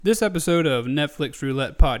This episode of Netflix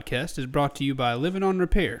Roulette Podcast is brought to you by Living on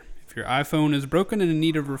Repair. If your iPhone is broken and in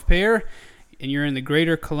need of repair, and you're in the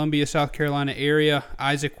greater Columbia, South Carolina area,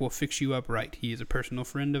 Isaac will fix you up right. He is a personal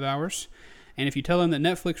friend of ours. And if you tell him that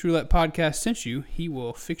Netflix Roulette Podcast sent you, he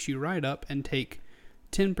will fix you right up and take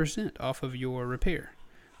 10% off of your repair.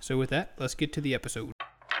 So with that, let's get to the episode.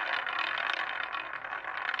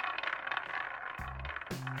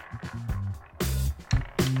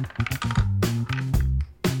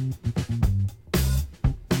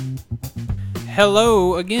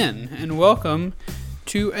 Hello again, and welcome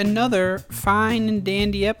to another fine and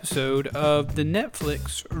dandy episode of the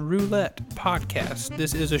Netflix Roulette Podcast.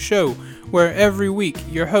 This is a show where every week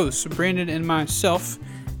your hosts, Brandon and myself,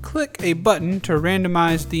 click a button to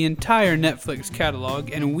randomize the entire Netflix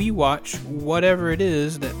catalog, and we watch whatever it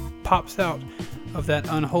is that pops out of that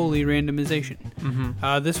unholy randomization.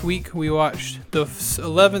 This week we watched the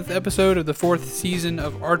 11th episode of the 4th season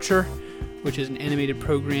of Archer, which is an animated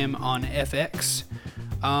program on FX.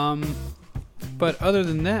 But other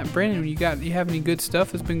than that, Brandon, you have any good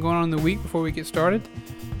stuff that's been going on in the week before we get started?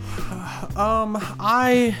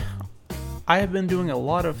 I have been doing a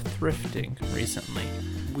lot of thrifting recently.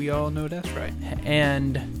 We all know that's right.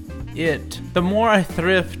 And the more I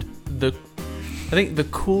thrift, I think the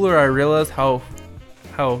cooler I realize how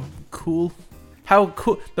cool,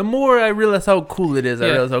 the more I realize how cool it is, I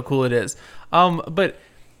realize how cool it is. But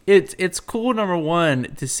it's cool, number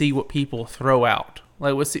one, to see what people throw out.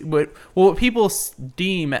 Like what people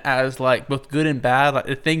deem as like both good and bad, like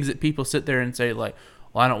the things that people sit there and say like,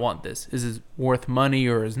 well, I don't want this. Is it worth money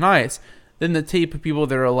or is nice? Then the type of people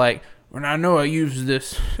that are like, well, I know I use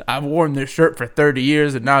this. I've worn this shirt for 30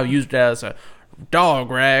 years and now I've used it as a dog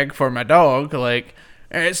rag for my dog. Like,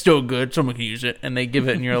 it's still good. Someone can use it. And they give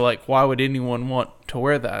it and you're like, why would anyone want to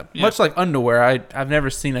wear that? Yeah. Much like underwear. I've never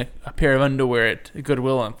seen a pair of underwear at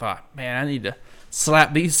Goodwill and thought, man, I need to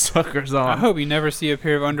slap these suckers on. I hope you never see a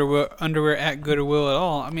pair of underwear at Goodwill at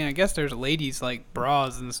all. I mean, I guess there's ladies like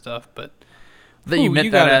bras and stuff, but that you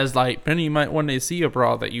meant that as like, then you might one day see a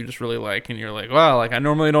bra that you just really like, and you're like, wow, like I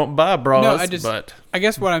normally don't buy bras. No, I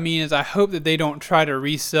guess what I mean is I hope that they don't try to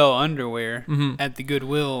resell underwear at the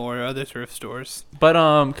Goodwill or other thrift stores. But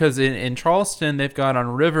because in Charleston they've got on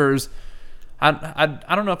Rivers. I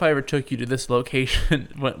don't know if I ever took you to this location.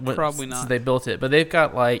 Probably not. Since they built it, but they've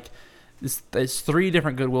got like there's 3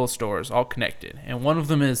 different Goodwill stores all connected, and one of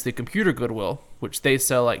them is the computer Goodwill, which they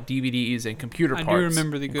sell like DVDs and computer parts. I do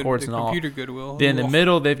remember the computer Goodwill. Then in the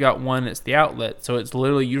middle they've got one that's the outlet, so it's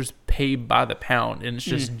literally you just pay by the pound, and it's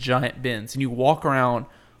just giant bins, and you walk around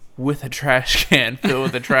with a trash can filled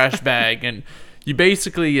with a trash bag, and you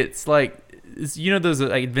basically it's those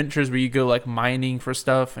like adventures where you go like mining for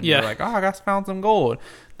stuff, and you're like, oh, I just found some gold.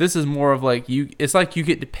 This is more of like it's like you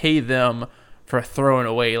get to pay them for throwing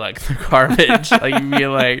away like the garbage. Like you be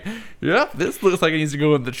like, yep, this looks like it needs to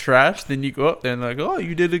go in the trash. Then you go up there and like, oh,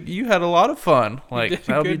 you had a lot of fun. Like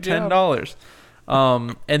that'll be $10.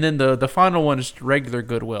 And then the final one is regular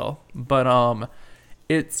Goodwill. But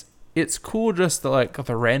it's cool just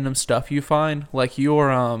the random stuff you find. Like your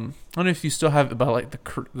I don't know if you still have it, but like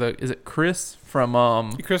the is it Chris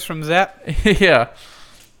from Chris from Zap? Yeah.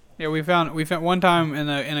 Yeah, we found one time in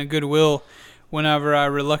a Goodwill. Whenever I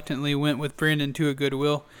reluctantly went with Brandon to a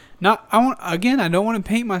Goodwill. I don't want to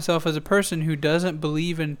paint myself as a person who doesn't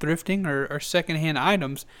believe in thrifting or secondhand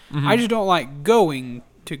items. I just don't like going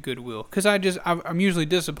to Goodwill because I'm usually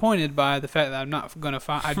disappointed by the fact that I'm not going to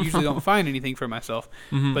find. I usually don't find anything for myself.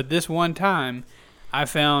 But this one time, I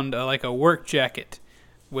found like a work jacket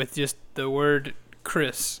with just the word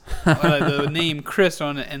Chris, the name Chris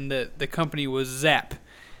on it, and the company was Zap.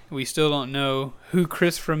 We still don't know who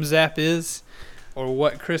Chris from Zap is or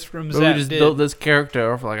what Chris from Zap did. We just built this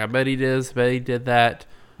character. I bet he did that.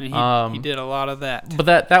 He did a lot of that.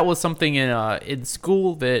 But that was something in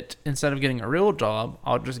school that instead of getting a real job,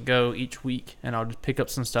 I'll just go each week and I'll just pick up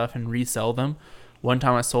some stuff and resell them. One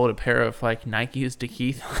time I sold a pair of like Nikes to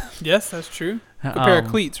Keith. Yes, that's true. A pair of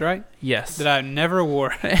cleats, right? Yes. That I never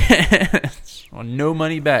wore. Well, no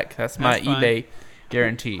money back. That's my eBay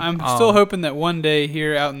guarantee. I'm still hoping that one day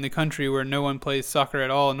here out in the country where no one plays soccer at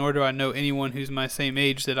all, nor do I know anyone who's my same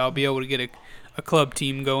age, that I'll be able to get a club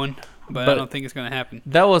team going. But I don't think it's going to happen.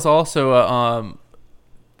 That was also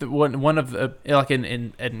one of the like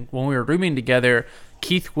in when we were rooming together.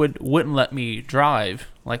 Keith wouldn't let me drive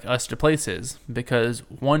like us to places because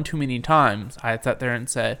one too many times I had sat there and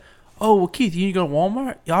said, "Oh well, Keith, you need to go to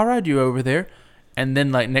Walmart. I'll ride you over there," and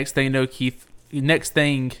then like next thing you know, Keith next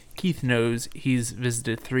thing Keith knows, he's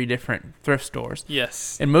visited 3 different thrift stores.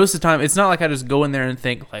 Yes. And most of the time, it's not like I just go in there and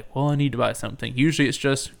think like, well, I need to buy something. Usually it's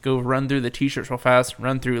just go run through the t-shirts real fast,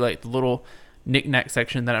 run through like the little knick-knack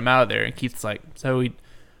section, that I'm out of there. And Keith's like, so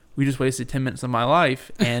we just wasted 10 minutes of my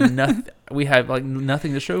life, and we have like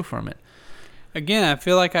nothing to show from it. Again, I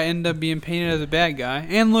feel like I end up being painted as a bad guy.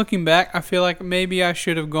 And looking back, I feel like maybe I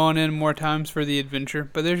should have gone in more times for the adventure.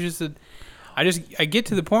 But there's just I get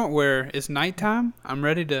to the point where it's nighttime. I'm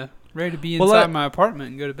ready to be inside my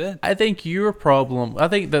apartment and go to bed. I think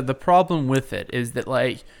the problem with it is that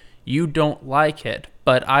like you don't like it,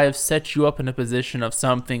 but I have set you up in a position of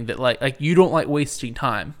something that like you don't like wasting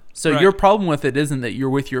time. So right. Your problem with it isn't that you're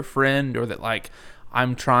with your friend or that like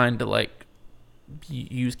I'm trying to like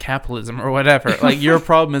use capitalism or whatever. Like your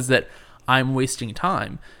problem is that I'm wasting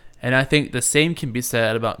time. And I think the same can be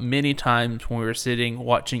said about many times when we were sitting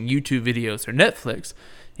watching YouTube videos or Netflix,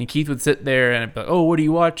 and Keith would sit there and I'd be like, oh, what are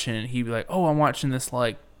you watching? And he'd be like, oh, I'm watching this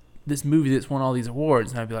movie that's won all these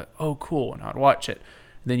awards. And I'd be like, oh, cool. And I'd watch it.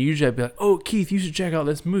 And then usually I'd be like, oh, Keith, you should check out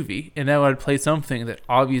this movie. And then I'd play something that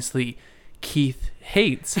obviously Keith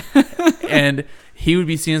hates. And he would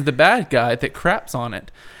be seen as the bad guy that craps on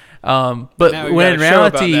it. But when in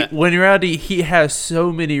reality, he has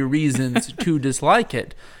so many reasons to dislike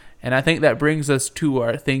it. And I think that brings us to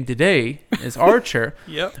our thing today, is Archer.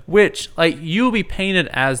 Yep. Which, like, you'll be painted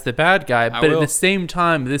as the bad guy, but at the same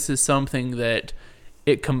time, this is something that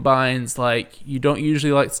it combines, like, you don't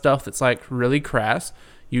usually like stuff that's, like, really crass.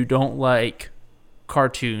 You don't like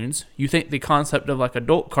cartoons. You think the concept of, like,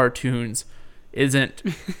 adult cartoons isn't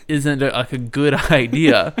a good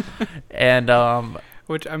idea. And,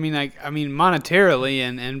 which I mean monetarily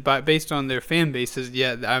and based on their fan bases,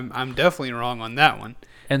 yeah, I'm definitely wrong on that one.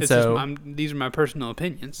 And so these are my personal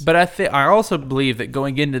opinions. But I also believe that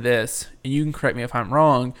going into this, and you can correct me if I'm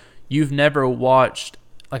wrong, you've never watched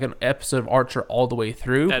like an episode of Archer all the way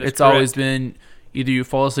through. That is it's correct. Always been either you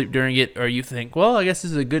fall asleep during it or you think, well, I guess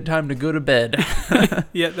this is a good time to go to bed.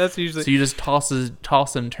 Yeah, that's usually. So you just toss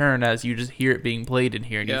and turn as you just hear it being played in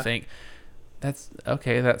here, and you think, that's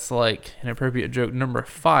okay. That's like an appropriate joke number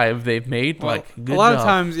 5 they've made. Well, like good a lot job.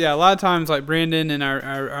 of times, like Brandon and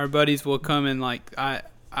our buddies will come and like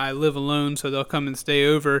I live alone, so they'll come and stay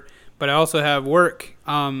over. But I also have work.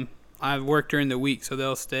 I work during the week, so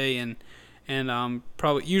they'll stay and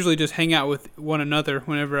probably usually just hang out with one another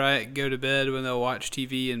whenever I go to bed, when they'll watch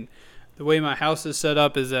TV. And the way my house is set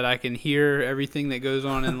up is that I can hear everything that goes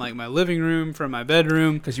on in like my living room from my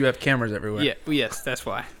bedroom. Because you have cameras everywhere. Yeah, yes, that's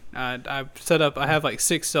why. I've set up. I have like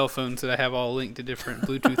 6 cell phones that I have all linked to different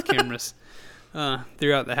Bluetooth cameras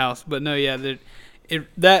throughout the house. But no, yeah,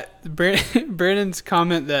 Brandon's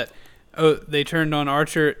comment that they turned on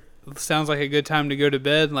Archer sounds like a good time to go to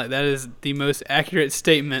bed. Like that is the most accurate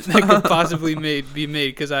statement that could possibly be made,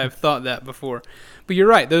 because I've thought that before. But you're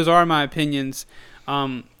right; those are my opinions.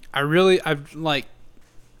 I've like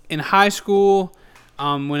in high school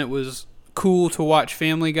when it was cool to watch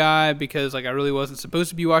Family Guy, because like I really wasn't supposed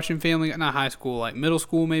to be watching Family Guy. Not high school, like middle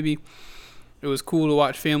school maybe. It was cool to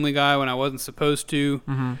watch Family Guy when I wasn't supposed to.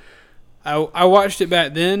 Mm-hmm. I watched it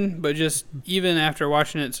back then, but just even after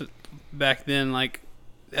watching it back then, like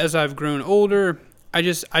as I've grown older, I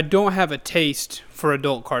don't have a taste for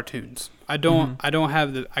adult cartoons. I don't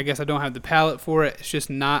have the palate for it. It's just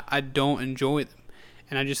not. I don't enjoy them,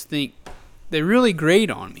 and I just think they really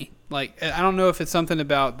grate on me. Like I don't know if it's something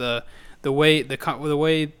about the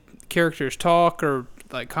way characters talk or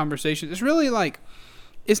like conversations. It's really like.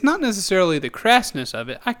 It's not necessarily the crassness of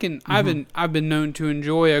it. I've been known to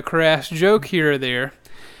enjoy a crass joke here or there.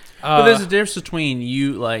 But there's a difference between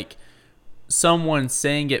you like someone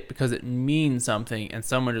saying it because it means something and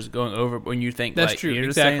someone just going over it when you think that's like true. You're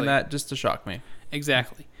Exactly. just saying that just to shock me.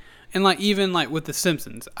 Exactly. And like even like with The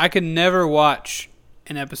Simpsons, I could never watch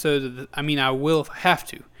an episode of I will if I have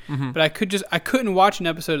to. Mm-hmm. But I couldn't watch an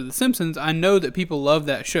episode of The Simpsons. I know that people love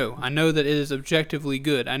that show. I know that it is objectively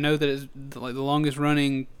good. I know that it's like the longest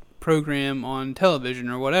running program on television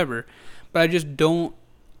or whatever. But I just don't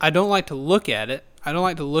like to look at it. I don't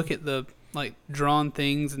like to look at the like drawn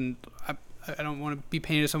things, and I don't want to be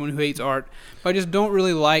painted as someone who hates art. But I just don't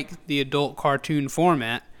really like the adult cartoon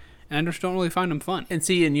format. And I just don't really find them fun. And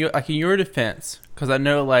see, in your defense, because I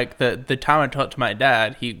know like the time I talked to my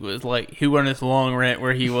dad, he was like he went on this long rant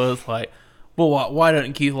where he was like, "Well, why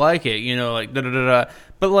doesn't Keith like it?" You know, like da da da da.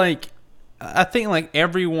 But like, I think like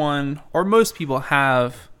everyone or most people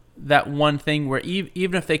have that one thing where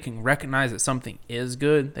even if they can recognize that something is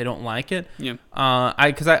good, they don't like it. Yeah.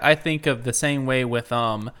 I think of the same way with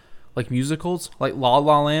like musicals, like La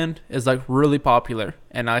La Land is like really popular,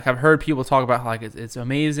 and like I've heard people talk about how, like it's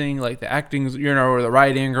amazing, like the acting's, or the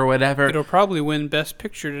writing or whatever. It'll probably win Best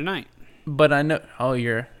Picture tonight. But I know,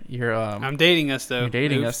 you're I'm dating us though. You're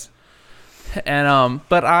dating Oops. us, and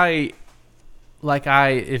but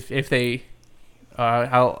if they,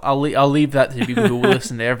 I'll leave that to people who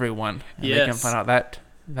listen to everyone, and they can find out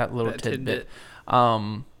that little tidbit.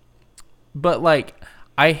 But like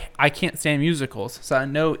I can't stand musicals, so I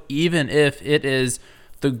know even if it is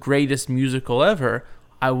the greatest musical ever,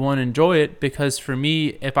 I won't enjoy it, because for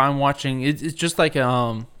me, if I'm watching, it's just like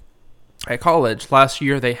at college last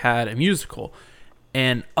year they had a musical,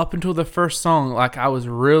 and up until the first song, like I was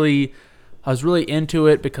really into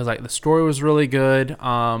it because like the story was really good.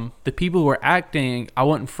 The people who were acting, I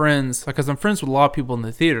wasn't friends, like, because I'm friends with a lot of people in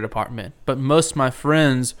the theater department, but most of my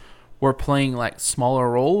friends were playing like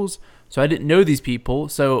smaller roles, so I didn't know these people.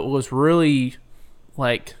 So it was really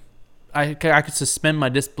like I could suspend my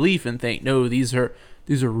disbelief and think, no, these are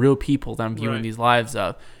real people that I'm viewing these lives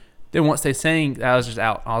of. Then once they sang, I was just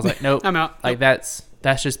out. I was like, nope, I'm out. Like that's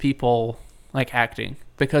just people like acting,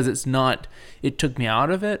 because it took me out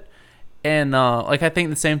of it. And like I think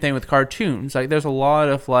the same thing with cartoons. Like there's a lot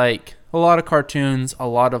of cartoons, a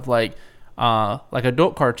lot of like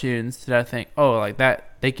adult cartoons that I think, oh, like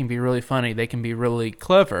that, they can be really funny, they can be really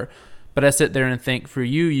clever. But I sit there and think, for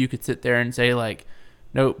you could sit there and say like,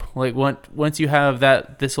 nope, like once you have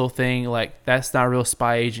this whole thing, like that's not a real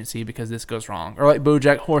spy agency because this goes wrong. Or like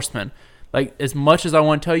BoJack Horseman, like as much as I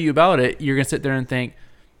want to tell you about it, you're gonna sit there and think,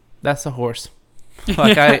 that's a horse.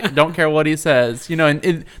 Like I don't care what he says,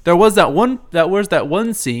 And there was that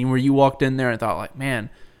one scene where you walked in there and thought like, man,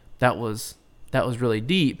 that was really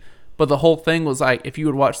deep. But the whole thing was like, if you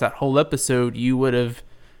would watch that whole episode, you wouldn't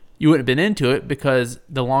have been into it, because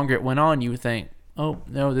the longer it went on, you would think, oh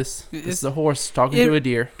no, this is a horse talking to a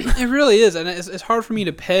deer. It really is, and it's hard for me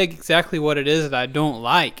to peg exactly what it is that I don't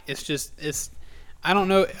like. I don't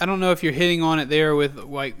know if you're hitting on it there with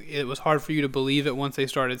like it was hard for you to believe it once they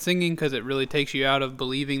started singing, because it really takes you out of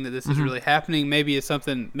believing that this is really happening. Maybe it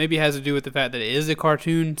has to do with the fact that it is a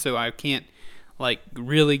cartoon, so I can't like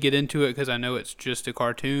really get into it because I know it's just a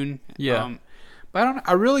cartoon. Yeah. But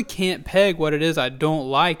I really can't peg what it is I don't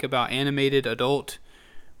like about animated adult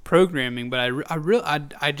programming, but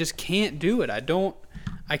I just can't do it.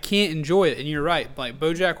 I can't enjoy it. And you're right. Like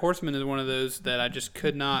BoJack Horseman is one of those that I just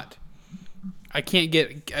could not. I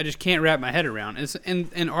just can't wrap my head around.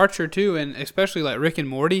 And Archer too, and especially like Rick and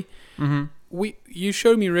Morty. Mm-hmm. You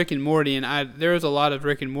showed me Rick and Morty, and there was a lot of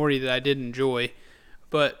Rick and Morty that I did enjoy,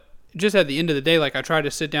 but just at the end of the day, like I tried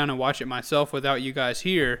to sit down and watch it myself without you guys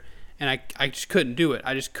here, and I just couldn't do it.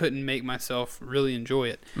 I just couldn't make myself really enjoy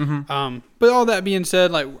it. Mm-hmm. But all that being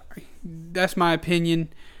said, like that's my opinion.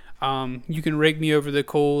 You can rake me over the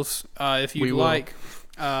coals if you'd like.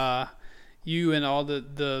 You and all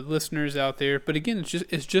the listeners out there. But again,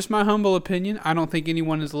 it's just my humble opinion. I don't think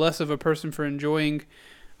anyone is less of a person for enjoying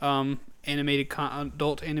adult animated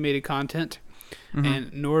content,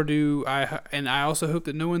 and nor do I. And I also hope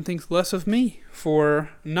that no one thinks less of me for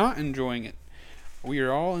not enjoying it. We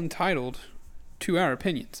are all entitled to our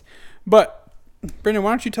opinions. But Brendan,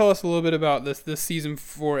 why don't you tell us a little bit about this season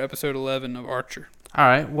 4, episode 11 of Archer? All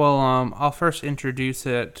right. Well, I'll first introduce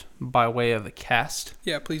it by way of the cast.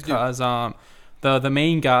 Yeah, please do. Because the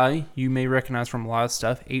main guy you may recognize from a lot of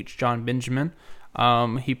stuff, H. John Benjamin.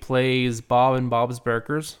 He plays Bob in Bob's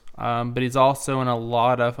Burgers, but he's also in a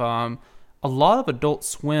lot of Adult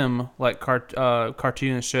Swim like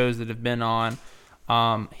cartoon shows that have been on.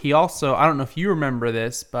 He also, I don't know if you remember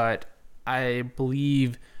this, but I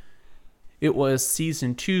believe it was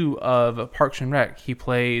season 2 of Parks and Rec. He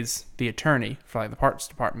plays the attorney for like the parks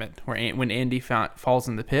department, when Andy falls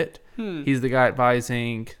in the pit. He's the guy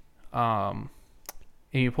advising Amy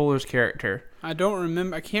Poehler's character. I don't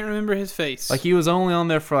remember. I can't remember his face. Like he was only on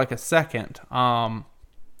there for like a second.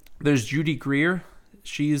 There's Judy Greer.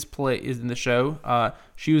 Is in the show.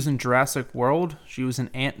 She was in Jurassic World. She was in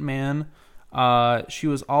Ant-Man. She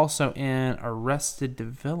was also in Arrested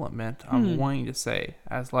Development. I'm wanting to say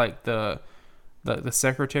as like the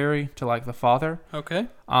secretary to like the father. Okay.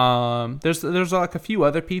 There's like a few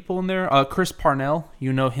other people in there. Chris Parnell,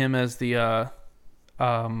 you know him as the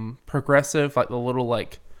progressive, like the little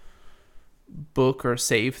like book or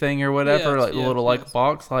save thing or whatever, the little like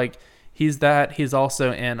box. Like he's that. He's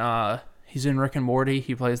also in he's in Rick and Morty.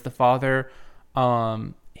 He plays the father.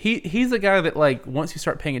 He's a guy that like once you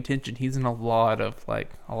start paying attention, he's in a lot of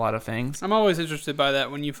things. I'm always interested by that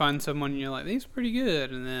when you find someone and you're like, he's pretty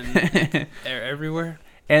good, and then they're everywhere.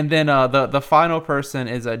 And then the final person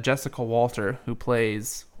is Jessica Walter, who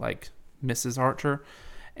plays like Mrs. Archer,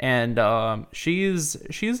 and she's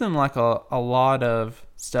in like a lot of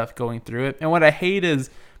stuff going through it. And what I hate is,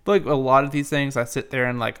 like a lot of these things, I sit there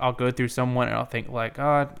and like I'll go through someone and I'll think like,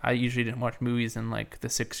 God, I usually didn't watch movies in like the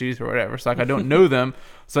 60s or whatever, so like I don't know them,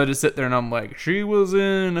 so I just sit there and I'm like, she was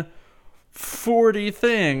in 40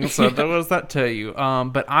 things. So what does that tell you?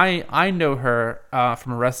 But I know her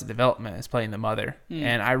from Arrested Development as playing the mother,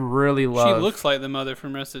 and I really love. She looks like the mother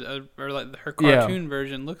from Arrested, or like her cartoon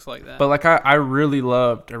version looks like that. But like I really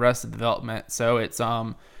loved Arrested Development, so it's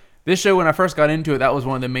this show, when I first got into it, that was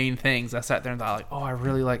one of the main things. I sat there and thought like, oh, I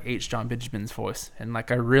really like H. John Benjamin's voice, and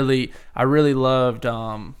like I really loved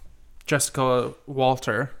Jessica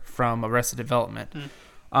Walter from Arrested Development.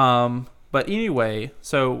 But anyway,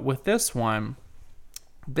 so with this one,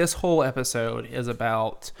 this whole episode is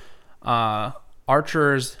about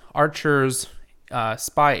Archer's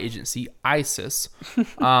spy agency, ISIS,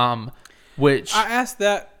 which I asked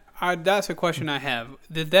that. That's a question I have.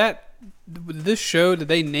 Did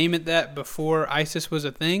they name it that before ISIS was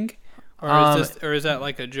a thing, or is that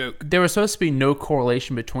like a joke? There was supposed to be no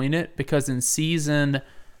correlation between it, because in season,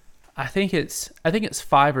 I think it's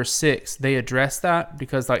 5 or 6, they address that,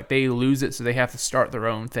 because like they lose it, so they have to start their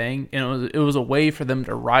own thing, and it was a way for them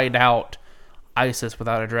to ride out ISIS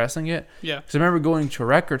without addressing it. Yeah. So I remember going to a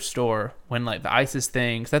record store when like the ISIS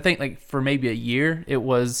things, I think like for maybe a year, it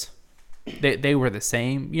was they were the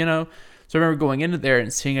same, you know. So I remember going into there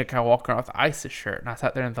and seeing a guy walking around with the ISIS shirt, and I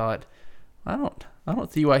sat there and thought, I don't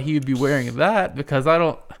see why he would be wearing that, because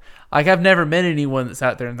I've never met anyone that's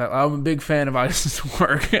out there and thought, I'm a big fan of ISIS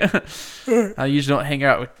work. I usually don't hang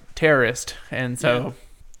out with terrorists, and so.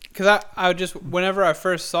 Because I just, whenever I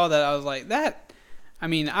first saw that, I was like, that, I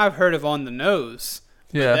mean, I've heard of On the Nose.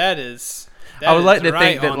 Yeah. That is. I would like to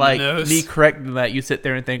think that, like, me correcting that, you sit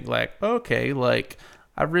there and think, like, okay, like,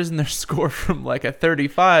 I've risen their score from like a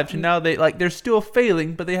 35 to now they're still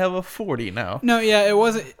failing, but they have a 40 now. No, yeah, it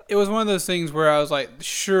was one of those things where I was like,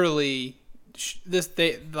 surely this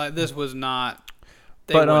was not.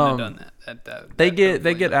 They wouldn't have done that. They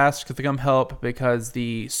get asked to come help because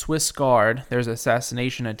the Swiss Guard, there's an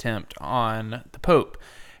assassination attempt on the Pope,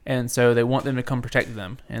 and so they want them to come protect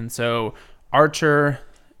them. And so Archer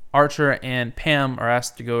and Pam are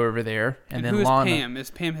asked to go over there, and then who is Lana. Pam?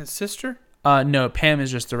 Is Pam his sister? No, Pam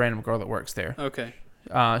is just a random girl that works there. Okay.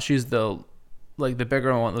 She's the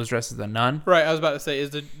bigger one that was dressed as a nun. Right, I was about to say, is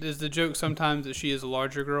the joke sometimes that she is a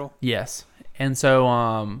larger girl? Yes. And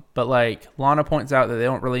so, but like Lana points out that they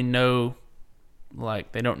don't really know,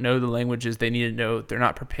 like they don't know the languages they need to know. They're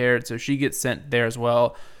not prepared, so she gets sent there as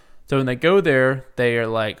well. So when they go there, they are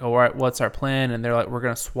like, all right, what's our plan? And they're like, we're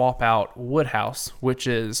going to swap out Woodhouse, which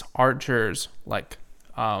is Archer's, like,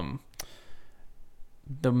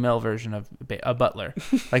 the male version of a butler.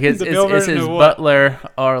 Like it's his butler,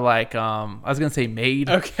 or like I was gonna say maid.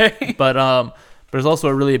 Okay. But there's also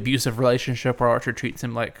a really abusive relationship where Archer treats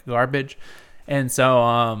him like garbage, and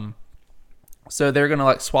so they're gonna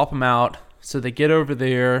like swap him out. So they get over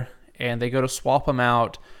there and they go to swap him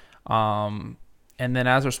out, and then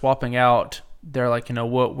as they're swapping out, they're like, you know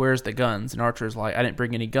what? Where's the guns? And Archer's like, I didn't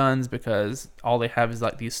bring any guns because all they have is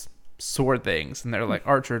like these sword things. And they're like,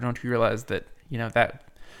 Archer, don't you realize that, you know,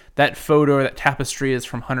 that photo or that tapestry is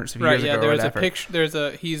from hundreds of years ago. Right, yeah, there's a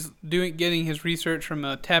picture. He's getting his research from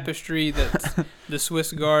a tapestry that's the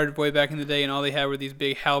Swiss Guard way back in the day, and all they had were these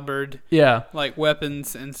big halberd, like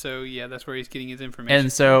weapons, and so yeah, that's where he's getting his information.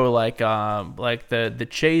 And so like the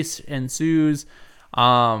chase ensues.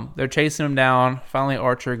 They're chasing him down. Finally,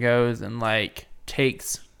 Archer goes and like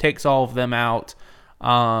takes all of them out.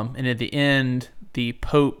 And at the end, the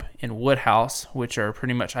Pope and Woodhouse, which are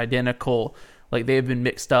pretty much identical, like they've been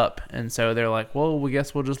mixed up, and so they're like, well, we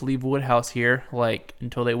guess we'll just leave Woodhouse here, like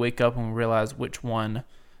until they wake up and realize which one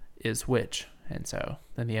is which. And so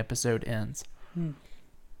then the episode ends.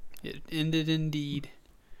 It ended indeed.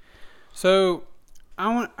 So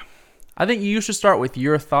I think you should start with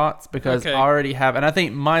your thoughts, because I already have, and I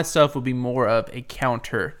think my stuff will be more of a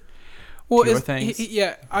counter. Well,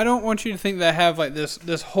 I don't want you to think that I have like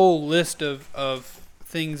this whole list of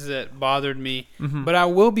things that bothered me, but I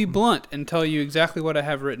will be blunt and tell you exactly what I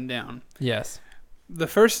have written down. Yes. The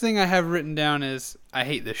first thing I have written down is I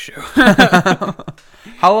hate this show.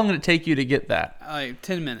 How long did it take you to get that? Like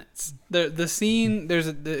 10 minutes. The scene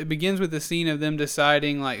it begins with the scene of them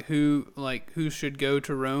deciding who should go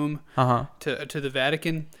to Rome to the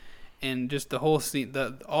Vatican, and just the whole scene.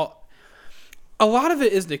 A lot of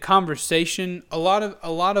it is the conversation. A lot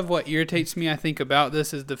of what irritates me, I think, about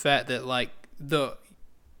this is the fact that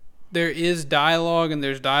there is dialogue, and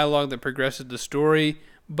there's dialogue that progresses the story,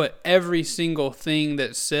 but every single thing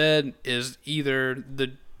that's said is either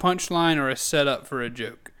the punchline or a setup for a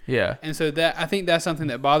joke. Yeah. And so that I think that's something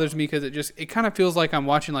that bothers me because it kind of feels like I'm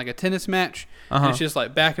watching like a tennis match. And it's just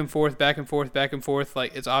like back and forth, back and forth, back and forth.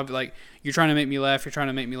 Like it's obvious, like you're trying to make me laugh, you're trying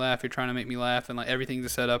to make me laugh, you're trying to make me laugh, and like everything's a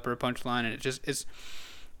setup or a punchline, and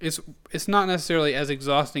it's not necessarily as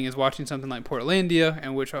exhausting as watching something like Portlandia,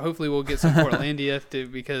 and which hopefully we'll get some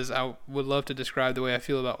Portlandia because I would love to describe the way I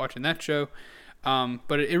feel about watching that show.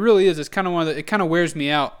 But it really is. It's kind of it kind of wears me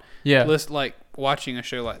out. Yeah. Like watching a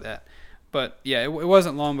show like that. But yeah, it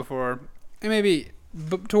wasn't long before, and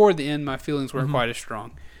but toward the end, my feelings weren't quite as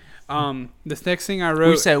strong. This next thing I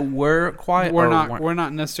wrote, we said we're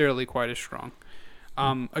not necessarily quite as strong.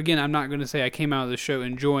 Again, I'm not going to say I came out of the show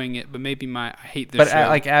enjoying it, but maybe I hate this show. But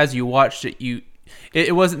like as you watched it,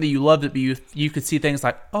 it wasn't that you loved it, but you could see things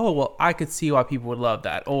like, oh well, I could see why people would love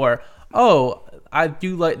that, or oh, I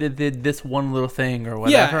do like that did this one little thing or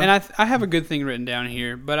whatever. Yeah, and I have a good thing written down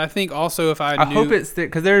here, but I think also if I hope it's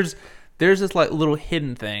because there's this like little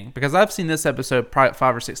hidden thing, because I've seen this episode probably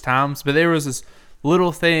 5 or 6 times, but there was this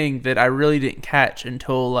little thing that I really didn't catch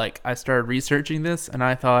until like I started researching this, and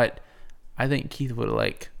I think Keith would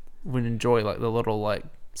enjoy like the little like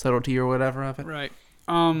subtlety or whatever of it. Right.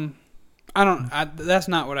 That's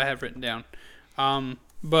not what I have written down.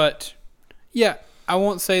 But yeah, I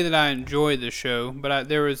won't say that I enjoyed the show, but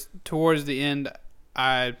there was towards the end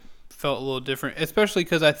I felt a little different, especially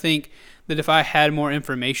because I think that if I had more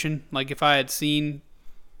information, like if I had seen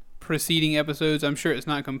preceding episodes, I'm sure it's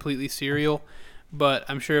not completely serial, but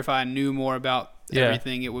I'm sure if I knew more about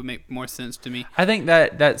everything, it would make more sense to me. I think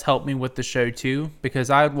that's helped me with the show too, because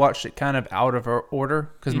I watched it kind of out of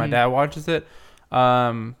order because my dad watches it.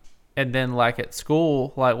 And then like at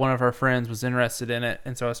school, like one of our friends was interested in it,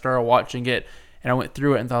 and so I started watching it, and I went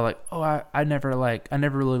through it and thought like, oh, I never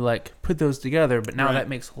really like put those together, but now that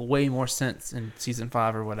makes way more sense in season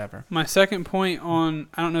 5 or whatever. My second point on,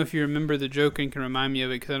 I don't know if you remember the joke and can remind me of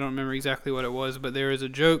it because I don't remember exactly what it was, but there is a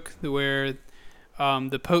joke where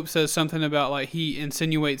the Pope says something about like he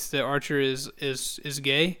insinuates that Archer is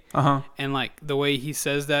gay, and like the way he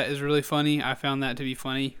says that is really funny. I found that to be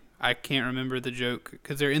funny. I can't remember the joke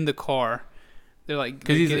because they're in the car. They're like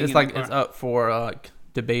because it's like it's up for like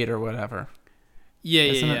debate or whatever.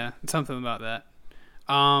 Yeah, something about that.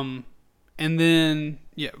 And then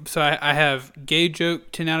so I have gay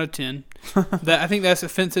joke 10 out of 10. That I think that's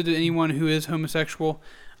offensive to anyone who is homosexual.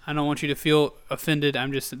 I don't want you to feel offended.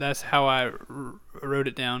 That's how I wrote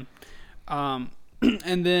it down. And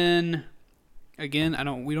then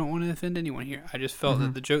again, we don't want to offend anyone here. I just felt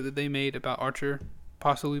that the joke that they made about Archer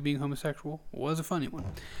possibly being homosexual was a funny one.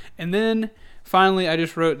 And then finally, I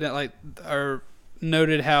just wrote that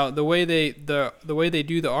noted how the way they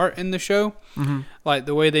do the art in the show, like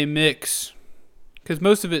the way they mix, because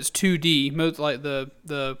most of it's 2D. Most like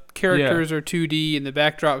the characters are 2D and the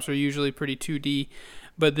backdrops are usually pretty 2D,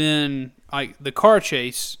 but then like the car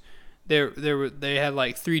chase, they had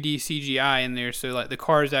like 3D CGI in there, so like the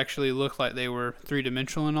cars actually looked like they were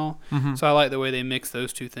 3-dimensional and all. So I like the way they mix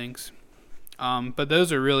those two things. But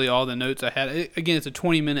those are really all the notes I had. Again, it's a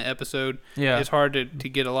 20-minute episode. Yeah, it's hard to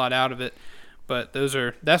get a lot out of it. But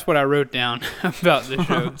that's what I wrote down about the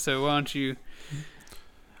show. So why don't you?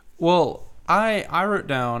 Well, I wrote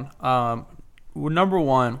down number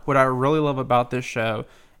one, what I really love about this show,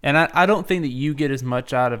 and I don't think that you get as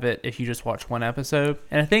much out of it if you just watch one episode.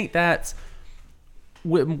 And I think that's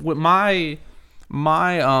with my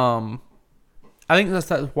I think that's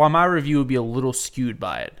why my review would be a little skewed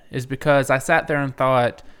by it, is because I sat there and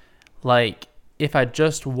thought, like, if I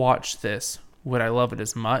just watched this, would I love it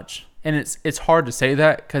as much? And it's hard to say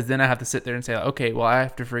that because then I have to sit there and say, okay, well, I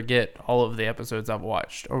have to forget all of the episodes I've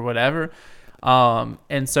watched or whatever.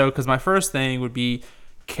 And so, because my first thing would be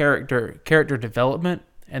character development,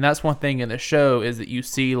 and that's one thing in the show is that you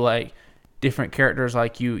see like different characters,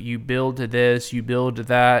 like you build to this, you build to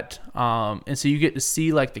that, and so you get to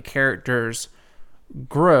see like the characters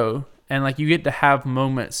grow, and like you get to have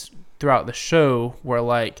moments throughout the show where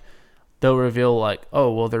like they'll reveal like,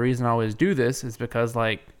 oh, well, the reason I always do this is because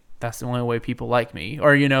like that's the only way people like me,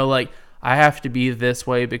 or like I have to be this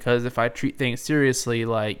way because if I treat things seriously,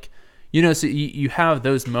 like, so you have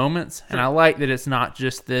those moments. And I like that it's not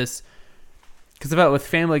just this, because about with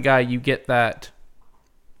Family Guy you get that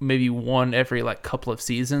maybe one every like couple of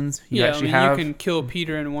seasons. You can kill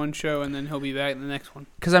Peter in one show and then he'll be back in the next one.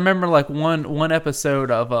 Because I remember like one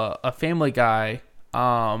episode of a Family Guy,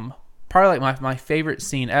 probably like my favorite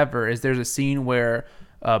scene ever is there's a scene where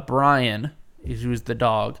Brian, who's the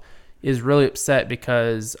dog, is really upset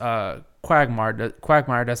because Quagmire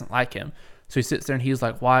doesn't like him. So he sits there and he's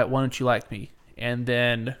like, why don't you like me? And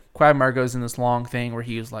then Quagmire goes in this long thing where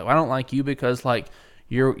he's like, well, I don't like you because like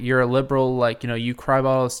you're a liberal, like, you cry about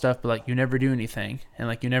all this stuff, but like you never do anything, and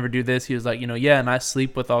like you never do this. He was like, yeah, and I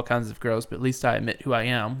sleep with all kinds of girls, but at least I admit who I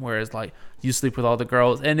am. Whereas like you sleep with all the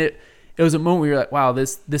girls, and it was a moment where you're like, wow,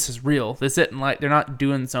 this is real. This isn't like they're not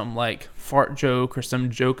doing some like fart joke or some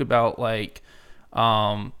joke about like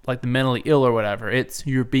the mentally ill or whatever. It's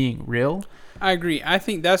you're being real. I agree. I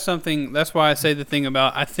think that's why I say the thing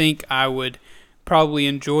about, I think I would probably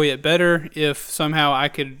enjoy it better if somehow I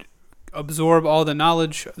could absorb all the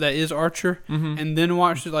knowledge that is Archer, and then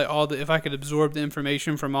watch it, like if I could absorb the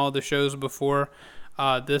information from all the shows before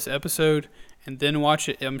this episode and then watch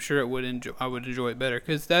it, I'm sure I would enjoy it better,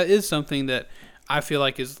 because that is something that I feel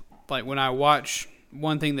like is like when I watch,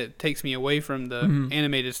 one thing that takes me away from the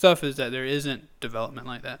animated stuff is that there isn't development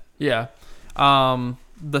like that. Yeah.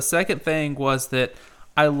 The second thing was that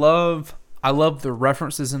I love the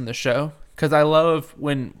references in the show, because I love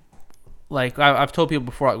when, like I've told people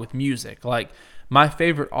before, like with music, like my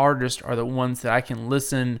favorite artists are the ones that I can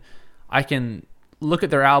look at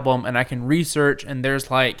their album and I can research, and there's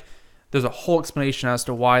a whole explanation as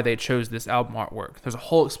to why they chose this album artwork. There's a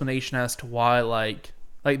whole explanation as to why, like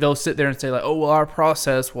they'll sit there and say like, oh well, our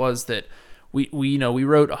process was that we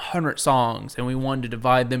wrote 100 songs and we wanted to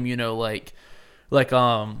divide them,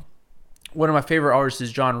 one of my favorite artists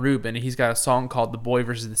is John Rubin, and he's got a song called The Boy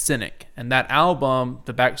vs. the Cynic. And that album,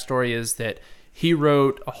 the backstory is that he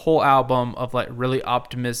wrote a whole album of like really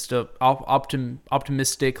optimistic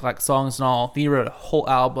like songs and all. He wrote a whole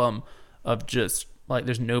album of just like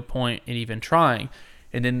there's no point in even trying.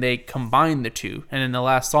 And then they combined the two. And then the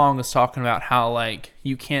last song is talking about how like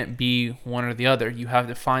you can't be one or the other. You have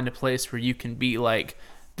to find a place where you can be like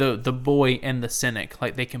the boy and the cynic.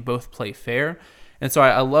 Like they can both play fair. And so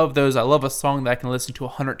I love those. I love a song that I can listen to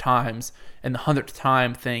 100 times, and the 100th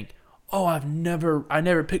time think, oh, I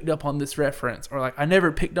never picked up on this reference, or like I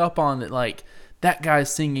never picked up on that, like that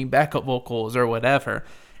guy's singing backup vocals or whatever.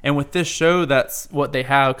 And with this show, that's what they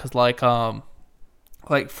have, because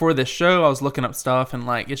like for this show, I was looking up stuff, and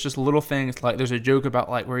like it's just little things. Like there's a joke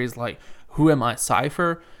about like where he's like, "Who am I,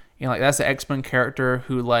 Cypher?" Like that's an X-Men character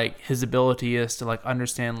who like his ability is to like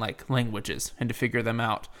understand like languages and to figure them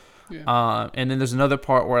out. Yeah. And then there's another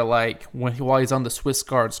part where like while he's on the Swiss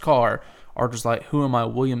Guard's car, Archer's like, "Who am I,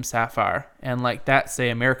 William Sapphire?" And like that's a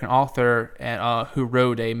American author and who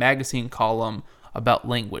wrote a magazine column about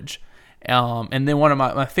language. And then one of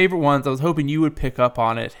my favorite ones, I was hoping you would pick up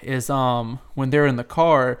on it, is when they're in the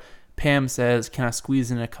car, Pam says, "Can I squeeze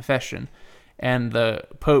in a confession?" And the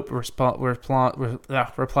Pope replies,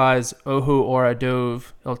 "Oho ora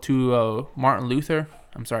dove el tuo Martin Luther."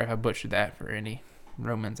 I'm sorry if I butchered that for any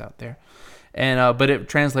Romans out there. And but it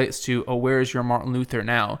translates to, "Oh, where's your Martin Luther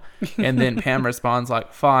now?" And then Pam responds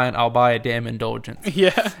like, "Fine, I'll buy a damn indulgence."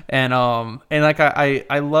 Yeah. And like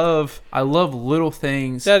I love little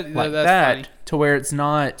things like that funny. To where it's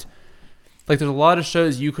not like there's a lot of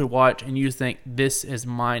shows you could watch and you think this is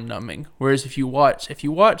mind numbing. Whereas if you watch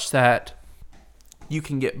that, you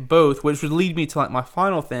can get both, which would lead me to like my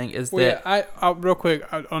final thing is that I real quick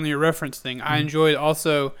on your reference thing, I enjoyed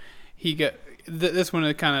also he got this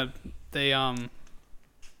one kind of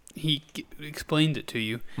he explained it to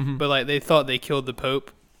you, but like they thought they killed the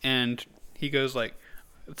Pope, and he goes like,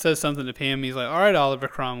 says something to Pam. He's like, "All right, Oliver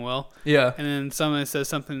Cromwell." Yeah. And then someone says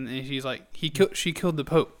something, and she's like, she killed the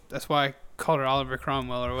Pope. That's why I called her Oliver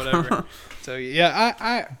Cromwell or whatever. So yeah,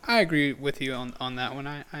 I agree with you on that one.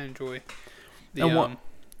 I enjoy the. And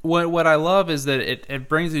what I love is that it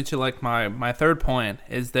brings me to like my third point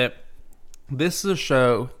is that this is a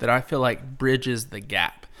show that I feel like bridges the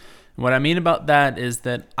gap. What I mean about that is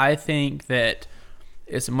that I think that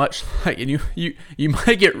it's much like, and you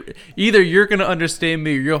might get, either you're going to understand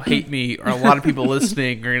me or you'll hate me, or a lot of people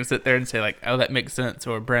listening are going to sit there and say like, "Oh, that makes sense,"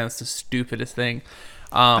 or "Brandon's the stupidest thing."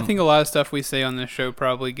 I think a lot of stuff we say on this show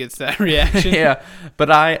probably gets that reaction. Yeah, but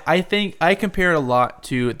I think I compare it a lot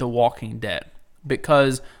to The Walking Dead,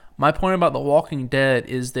 because my point about The Walking Dead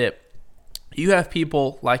is that you have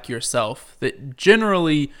people like yourself that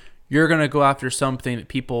generally you're going to go after something that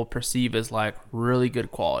people perceive as like really good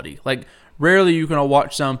quality. Like rarely you're going to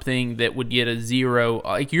watch something that would get a 0.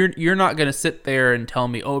 Like you're not going to sit there and tell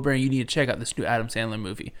me, "Oh, Brandon, you need to check out this new Adam Sandler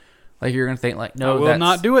movie." Like you're going to think like, "No, I will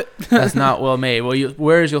not do it." That's not well made. Well,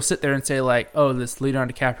 whereas you'll sit there and say like, "Oh, this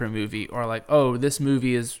Leonardo DiCaprio movie," or like, "Oh, this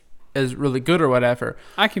movie is really good," or whatever.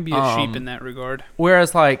 I can be a sheep in that regard.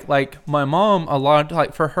 Whereas like my mom, a lot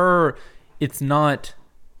like for her, it's not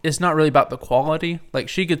really about the quality. Like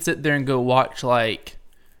she could sit there and go watch watch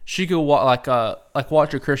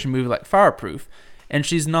a Christian movie like Fireproof, and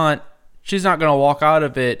she's not gonna walk out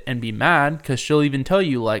of it and be mad, because she'll even tell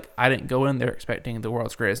you like, "I didn't go in there expecting the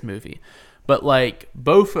world's greatest movie." But like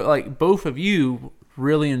both of you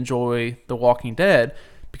really enjoy The Walking Dead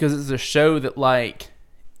because it's a show that like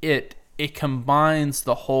it combines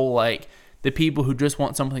the whole like the people who just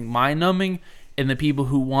want something mind-numbing and the people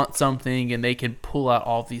who want something and they can pull out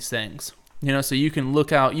all these things. You know, so you can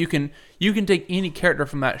look out, you can take any character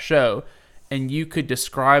from that show and you could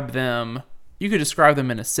describe them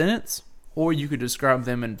in a sentence, or you could describe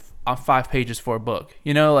them in 5 pages for a book.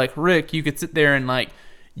 You know, like Rick, you could sit there and like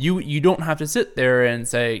you don't have to sit there and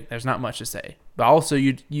say there's not much to say. But also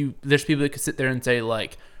there's people that could sit there and say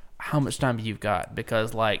like how much time you've got,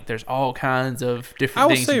 because like there's all kinds of different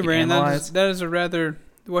things you can analyze. That is a rather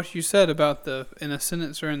what you said about the in a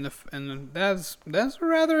sentence or in the that's a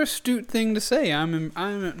rather astute thing to say. I'm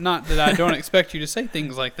not that I don't expect you to say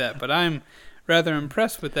things like that, but I'm rather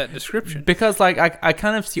impressed with that description. Because like I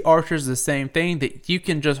kind of see Archer as the same thing, that you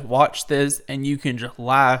can just watch this and you can just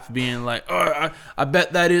laugh being like, oh, I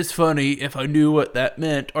bet that is funny if I knew what that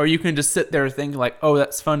meant. Or you can just sit there thinking like, oh,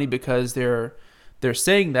 that's funny because they're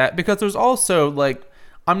saying that. Because there's also like,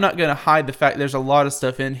 I'm not going to hide the fact there's a lot of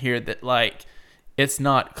stuff in here that like it's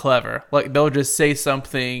not clever. Like they'll just say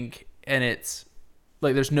something and it's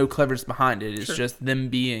like there's no cleverness behind it. It's Sure. just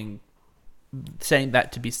them saying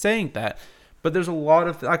that to be saying that. But there's a lot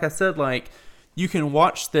of, like I said, like you can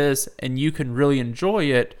watch this and you can really enjoy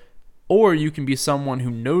it, or you can be someone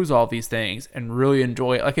who knows all these things and really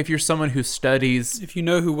enjoy it. Like if you're someone who studies, if you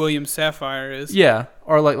know who William Sapphire is, yeah,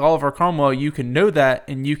 or like Oliver Cromwell, you can know that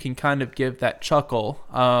and you can kind of give that chuckle.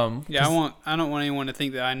 Yeah, I don't want anyone to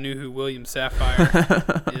think that I knew who William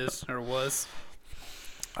Sapphire is or was.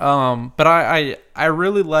 But I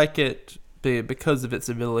really like it because of its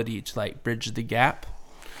ability to like bridge the gap.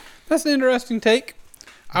 That's an interesting take.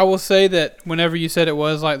 I will say that whenever you said it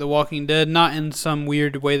was like The Walking Dead, not in some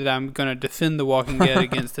weird way that I'm going to defend The Walking Dead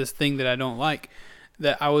against this thing that I don't like,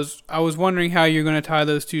 that I was wondering how you're going to tie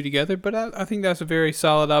those two together, but I think that's a very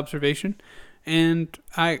solid observation, and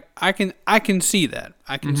I can see that.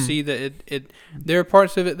 I can see that it there are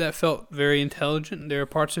parts of it that felt very intelligent. There are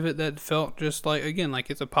parts of it that felt just like, again, like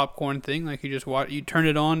it's a popcorn thing, like you just you turn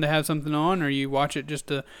it on to have something on, or you watch it just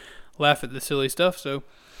to laugh at the silly stuff. So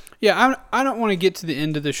yeah, I don't want to get to the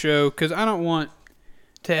end of the show because I don't want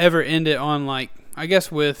to ever end it on like, I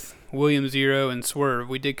guess with William Zero and Swerve,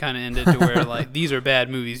 we did kind of end it to where like these are bad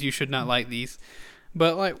movies, you should not like these.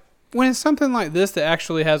 But like when it's something like this that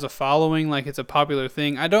actually has a following, like it's a popular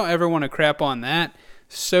thing, I don't ever want to crap on that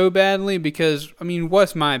so badly because, I mean,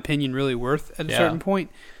 what's my opinion really worth at a certain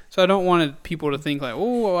point? So I don't want people to think like,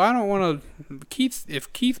 oh, I don't want to,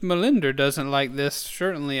 if Keith Malinder doesn't like this,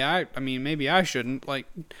 certainly I mean, maybe I shouldn't. Like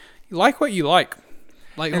what you like.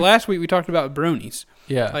 Like last week we talked about bronies.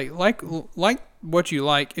 Yeah. Like what you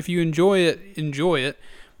like. If you enjoy it, enjoy it.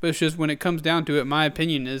 But it's just when it comes down to it, my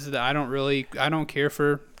opinion is that I don't care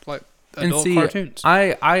for like adult cartoons.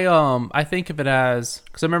 I think of it as,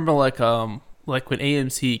 because I remember like when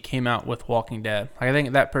AMC came out with Walking Dead. Like I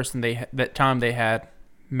think that time they had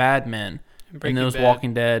Mad Men. And then it was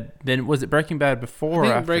Walking Dead. Then was it Breaking Bad before or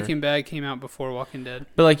after? Breaking Bad came out before Walking Dead.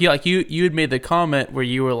 But like you had made the comment where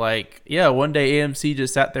you were like, yeah, one day AMC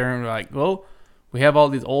just sat there and were like, well, we have all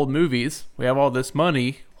these old movies, we have all this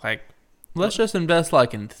money, like let's just invest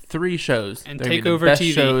like in 3 shows and take over best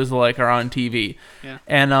TV. Shows like are on TV. Yeah.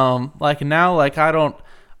 And like now like I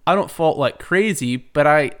don't fault like crazy, but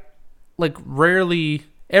I like rarely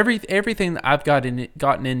everything that I've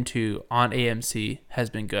gotten into on AMC has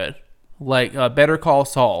been good. Like Better Call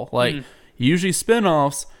Saul, like usually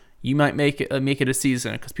spinoffs, you might make it a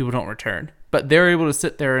season because people don't return, but they're able to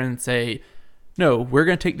sit there and say, no, we're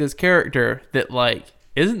gonna take this character that like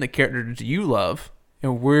isn't the character that you love,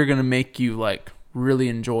 and we're gonna make you like really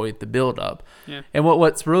enjoy the build up. Yeah. And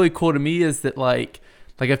what's really cool to me is that like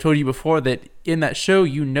I've told you before, that in that show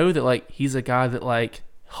you know that like he's a guy that like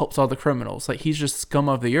helps all the criminals, like he's just scum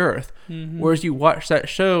of the earth. Whereas you watch that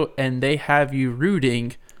show and they have you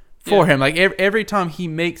rooting for him. Like every time he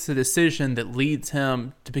makes a decision that leads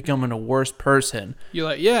him to becoming a worse person, you're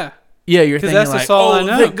like, yeah, you're thinking that's like, all I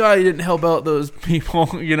know. Thank God he didn't help out those people,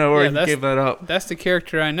 or he gave that up. That's the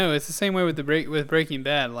character I know. It's the same way with with Breaking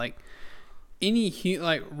Bad. Like any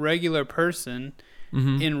regular person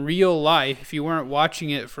in real life, if you weren't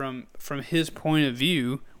watching it from his point of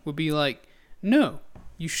view, would be like, no,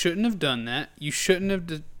 you shouldn't have done that. You shouldn't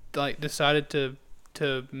have decided to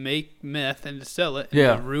make meth and to sell it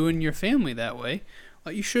and to ruin your family that way.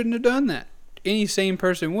 Like, you shouldn't have done that. Any sane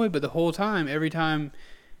person would, but the whole time, every time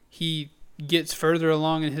he gets further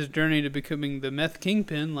along in his journey to becoming the meth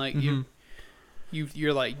kingpin, like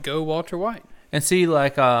you're like, go Walter White. And see,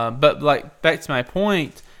 like, but like back to my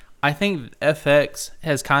point, I think FX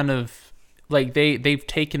has kind of like they've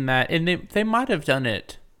taken that, and they might have done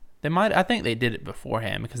it. I think they did it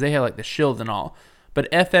beforehand because they had like the Shield and all.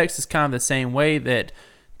 But FX is kind of the same way that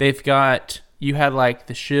they've got. You had like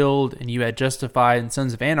the Shield, and you had Justified and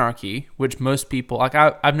Sons of Anarchy, which most people like.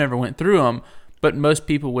 I've never went through them, but most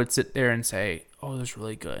people would sit there and say, "Oh, that's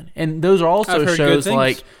really good." And those are also shows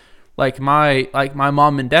like my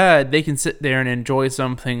mom and dad. They can sit there and enjoy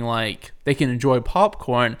something, like they can enjoy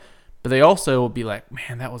popcorn, but they also will be like,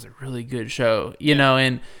 "Man, that was a really good show," you know.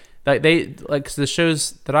 And like they like the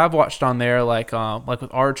shows that I've watched on there, like with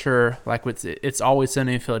Archer, like with It's Always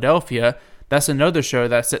Sunny in Philadelphia. That's another show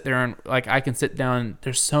that I sit there and like I can sit down.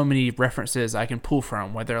 There's so many references I can pull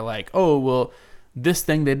from. Where they're like, "Oh, well, this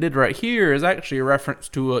thing they did right here is actually a reference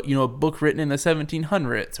to a book written in the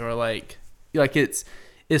 1700s," or like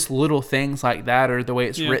it's little things like that, or the way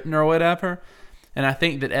it's written or whatever. And I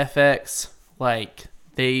think that FX, like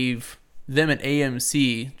them and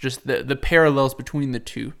AMC, just the parallels between the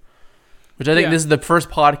two, which I think this is the first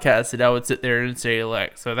podcast that I would sit there and say,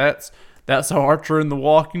 like, so that's how Archer and The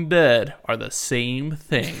Walking Dead are the same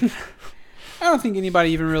thing. I don't think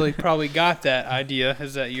anybody even really probably got that idea,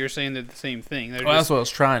 is that you're saying they're the same thing. That's what I was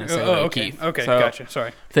trying to say. Okay, Keith. Okay, so gotcha.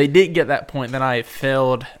 Sorry. If they did get that point, then I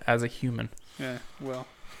failed as a human. Yeah, well,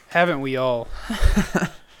 haven't we all?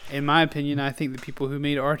 In my opinion, I think the people who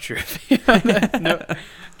made Archer. No,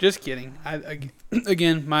 just kidding.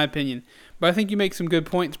 Again, my opinion. But I think you make some good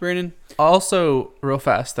points, Brandon. Also, real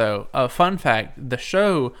fast though, a fun fact: the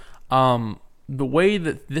show, the way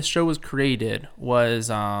that this show was created was,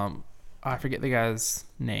 I forget the guy's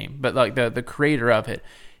name, but like the creator of it,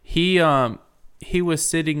 he was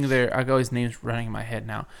sitting there. I got his name's running in my head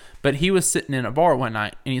now, but he was sitting in a bar one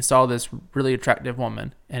night and he saw this really attractive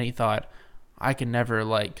woman, and he thought, I can never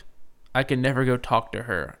go talk to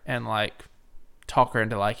her and like talk her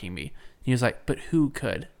into liking me. And he was like, but who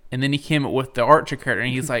could? And then he came up with the Archer character,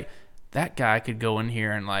 and he's like, that guy could go in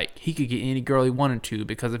here and like he could get any girl he wanted to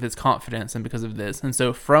because of his confidence and because of this. And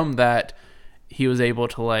so from that, he was able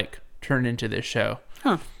to like turn into this show.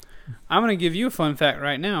 Huh. I'm going to give you a fun fact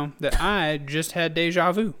right now that I just had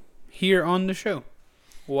deja vu here on the show,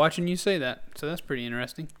 watching you say that. So that's pretty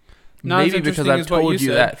interesting. Not maybe because I've told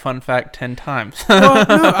you that fun fact 10 times. Well,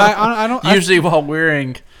 no, I don't. Usually while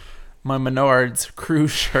wearing my Menards cruise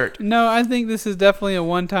shirt. No, I think this is definitely a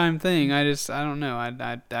one-time thing. I don't know.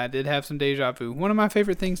 I did have some deja vu. One of my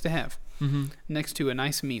favorite things to have next to a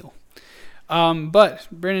nice meal. But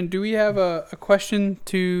Brandon, do we have a question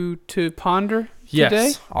to ponder today?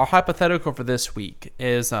 Yes. Our hypothetical for this week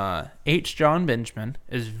is H. Jon Benjamin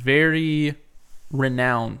is very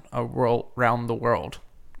renowned around the world.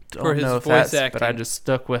 For his voice acting. But I just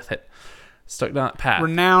stuck with it. Stuck down that path.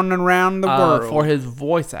 Renowned around the world. For his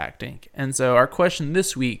voice acting. And so our question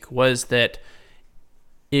this week was that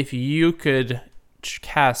if you could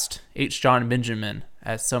cast H. Jon Benjamin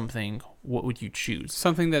as something, what would you choose?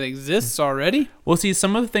 Something that exists already? Well, see,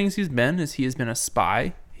 some of the things he's been is he has been a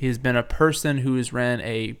spy. He has been a person who has ran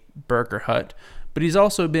a burger hut. But he's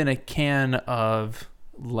also been a can of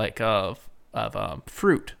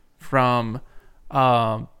fruit from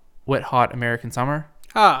Wet Hot American Summer.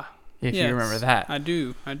 If you remember that. I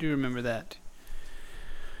do remember that.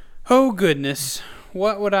 Oh, goodness.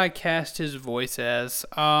 What would I cast his voice as?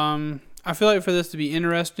 I feel like for this to be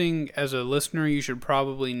interesting, as a listener, you should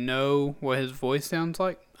probably know what his voice sounds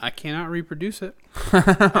like. I cannot reproduce it.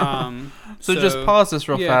 So just pause this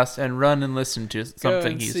real fast and run and listen to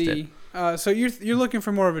something he's did. So you're looking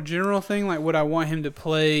for more of a general thing? Like, would I want him to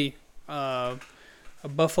play a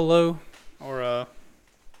buffalo or a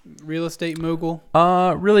real estate mogul?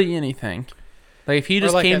 Really anything. Like if he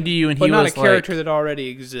just came to you and he was like, but not a character that already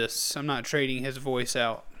exists. I'm not trading his voice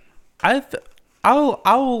out. I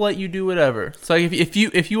will let you do whatever. So if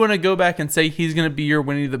you want to go back and say he's gonna be your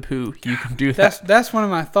Winnie the Pooh, you can do that. That's one of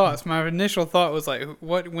my thoughts. My initial thought was like,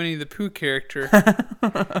 what Winnie the Pooh character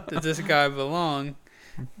does this guy belong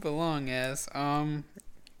as? Do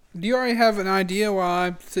you already have an idea while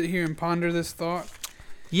I sit here and ponder this thought?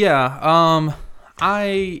 Yeah.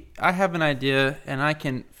 I have an idea and I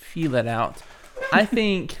can feel it out. I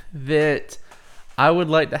think that I would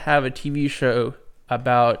like to have a TV show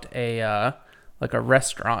about a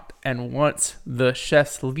restaurant, and once the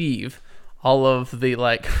chefs leave, all of the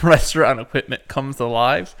like restaurant equipment comes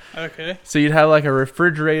alive. Okay. So you'd have like a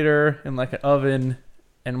refrigerator and like an oven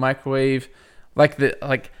and microwave,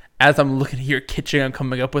 as I'm looking at your kitchen, I'm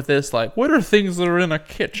coming up with this, like, what are things that are in a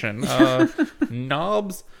kitchen?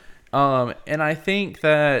 Knobs. And I think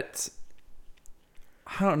that,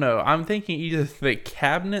 I don't know, I'm thinking either the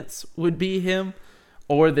cabinets would be him,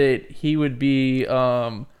 or that he would be,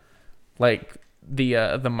 like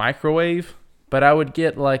the microwave, But I would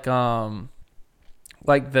get like the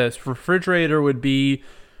refrigerator would be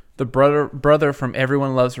the brother from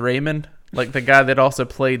Everyone Loves Raymond, like the guy that also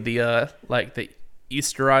played the like the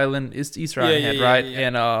Easter Island head, right?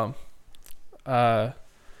 Yeah. And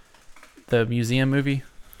the museum movie.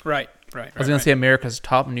 Right. I was gonna say America's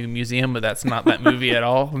Top New Museum, but that's not that movie at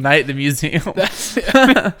all. Night at the Museum. That's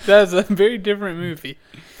a very different movie.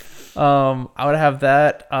 I would have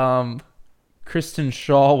that. Kristen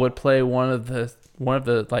Shaw would play one of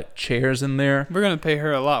the like chairs in there. We're gonna pay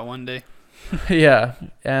her a lot one day. Yeah,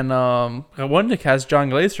 and I wanted to cast John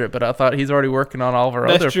Glaser, but I thought he's already working on all of our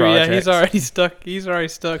other projects. Yeah, he's already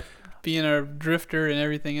stuck being a drifter and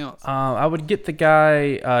everything else. I would get the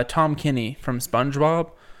guy Tom Kenny from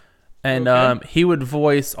SpongeBob, and he would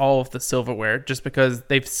voice all of the silverware, just because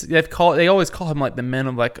they always call him like the man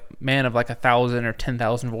of like 1,000 or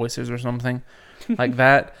 10,000 voices or something like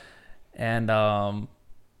that, and I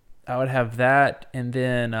would have that, and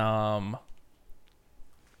then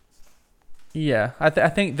yeah, I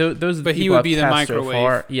think those are the but he people would I've be the cast so microwave.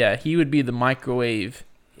 far. Yeah, he would be the microwave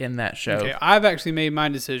in that show. Okay, I've actually made my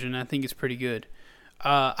decision. I think it's pretty good.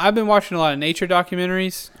 I've been watching a lot of nature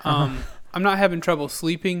documentaries. I'm not having trouble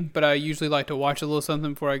sleeping, but I usually like to watch a little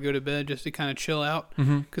something before I go to bed just to kind of chill out,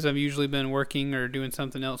 because I've usually been working or doing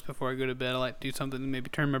something else before I go to bed. I like to do something to maybe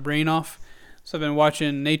turn my brain off. So I've been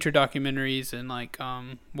watching nature documentaries and like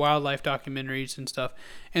wildlife documentaries and stuff.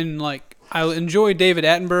 And like I enjoy David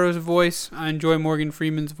Attenborough's voice. I enjoy Morgan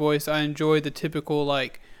Freeman's voice. I enjoy the typical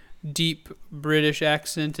like deep British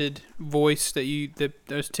accented voice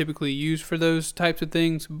that's typically used for those types of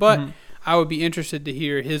things. But I would be interested to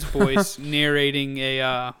hear his voice narrating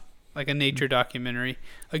a nature documentary.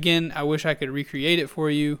 Again, I wish I could recreate it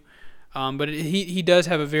for you, but he does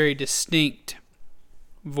have a very distinct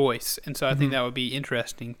voice, and so I think that would be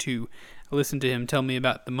interesting to listen to him tell me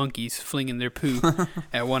about the monkeys flinging their poo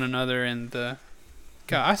at one another. And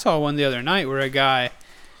I saw one the other night where a guy,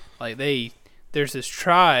 like there's this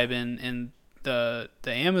tribe in the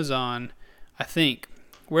Amazon, I think,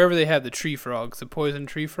 wherever they have the tree frogs, the poison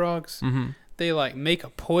tree frogs, they like make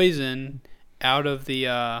a poison out of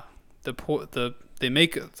they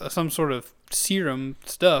make some sort of serum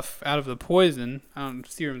stuff out of the poison. I don't know,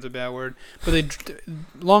 serum's a bad word, but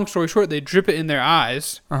long story short, they drip it in their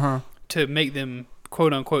eyes to make them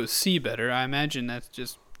quote unquote see better. I imagine that's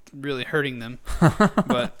just really hurting them.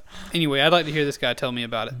 But anyway, I'd like to hear this guy tell me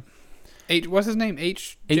about it. What's his name?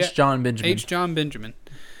 John Benjamin. H. John Benjamin.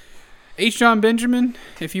 H. John Benjamin,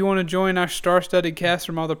 if you want to join our star-studded cast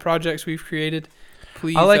from all the projects we've created,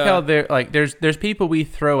 please. I like how there's people we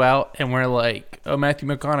throw out and we're like, oh, Matthew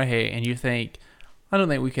McConaughey, and you think, I don't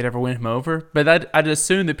think we could ever win him over. But I'd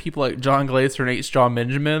assume that people like John Glaser and H. John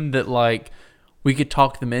Benjamin, that like we could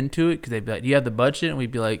talk them into it, because they'd be like, do you have the budget? And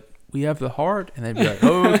we'd be like, we have the heart. And they'd be like,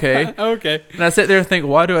 oh, okay. Okay. And I sit there and think,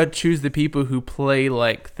 why do I choose the people who play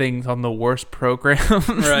like things on the worst programs?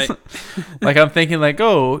 Right. Like I'm thinking like,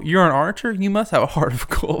 oh, you're an archer? You must have a heart of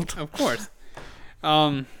gold. Of course.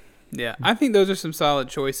 Yeah, I think those are some solid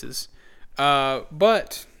choices.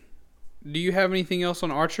 But do you have anything else on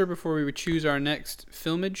Archer before we would choose our next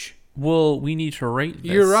filmage? Well, we need to rate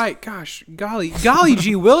this. You're right. Gosh, golly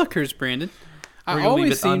gee willikers, Brandon. I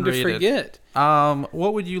always seem to forget.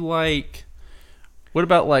 What would you like? What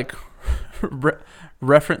about like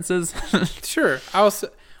references? Sure.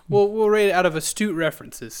 We'll rate it out of astute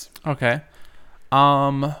references. Okay.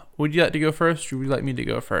 Would you like to go first, or would you like me to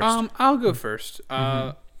go first? I'll go first.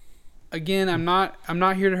 Again, I'm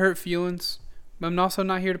not here to hurt feelings, but I'm also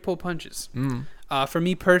not here to pull punches. For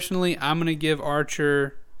me personally, I'm gonna give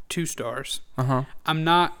Archer 2 stars. I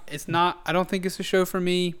don't think it's a show for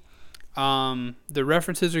me. The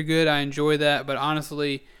references are good. I enjoy that, but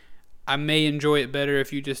honestly, I may enjoy it better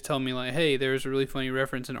if you just tell me like, hey, there's a really funny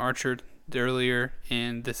reference in Archer earlier,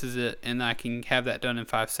 and this is it, and I can have that done in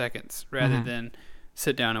 5 seconds rather than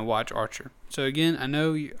sit down and watch Archer. So again, I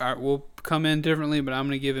know we'll come in differently, but I'm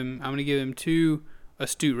gonna give him 2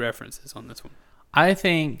 astute references on this one. I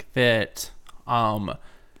think that when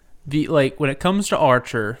it comes to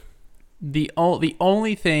Archer, the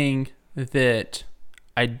only thing that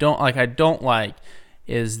I don't like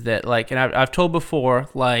is that like, and I've told before,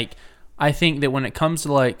 like I think that when it comes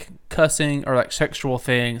to like cussing or like sexual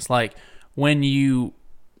things, like when you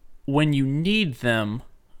need them,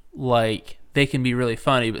 like they can be really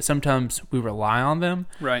funny, but sometimes we rely on them.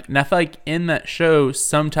 Right. And I feel like in that show,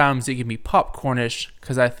 sometimes it can be popcornish,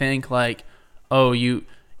 because I think like, oh, you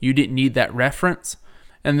didn't need that reference.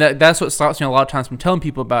 And that's what stops me a lot of times from telling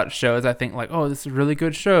people about a show, is I think like, oh, this is a really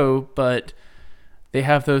good show, but they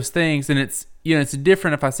have those things, and it's it's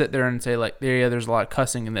different if I sit there and say like, there's a lot of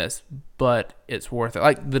cussing in this, but it's worth it.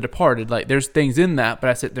 Like The Departed, like there's things in that,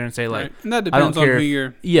 but I sit there and say like, and that depends on who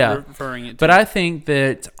you're referring it to. But I think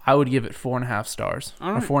that I would give it 4.5 stars,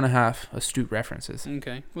 all right. or 4.5 astute references.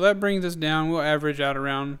 Okay, well that brings us down. We'll average out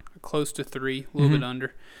around close to 3, a little bit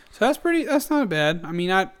under. So that's not bad. I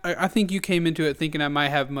mean, I think you came into it thinking I might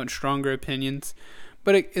have much stronger opinions,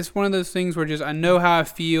 but it's one of those things where just I know how I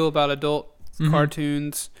feel about adult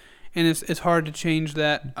cartoons. And it's hard to change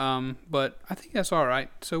that, but I think that's all right.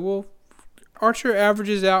 So Archer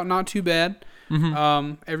averages out not too bad.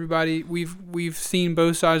 Everybody, we've seen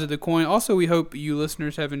both sides of the coin. Also, we hope you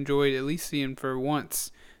listeners have enjoyed at least seeing for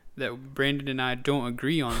once that Brandon and I don't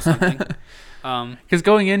agree on something. Because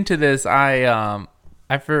going into this, I've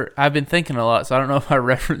been thinking a lot, so I don't know if I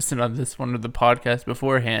referenced it on this one or the podcast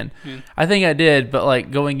beforehand. I think I did, but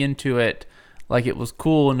like going into it, like it was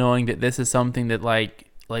cool knowing that this is something that like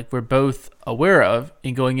we're both aware of,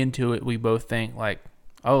 and going into it we both think like,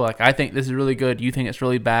 oh, like I think this is really good, you think it's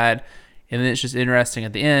really bad, and then it's just interesting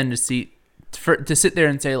at the end to sit there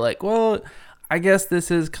and say like, well, I guess this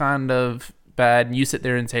is kind of bad, and you sit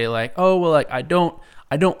there and say like, oh well, like I don't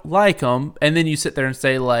like them, and then you sit there and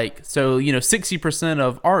say like, so 60%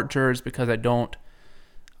 of Archer is because I don't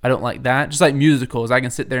like that. Just like musicals, I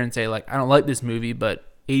can sit there and say like, I don't like this movie, but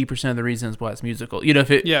 80% of the reasons why it's musical.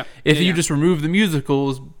 If you just remove the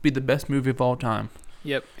musicals, be the best movie of all time.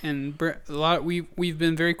 Yep, and we've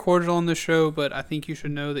been very cordial on the show, but I think you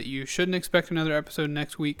should know that you shouldn't expect another episode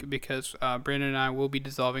next week because Brandon and I will be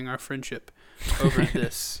dissolving our friendship over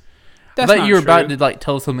this. That's I thought you were about to like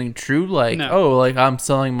tell something true, like like I'm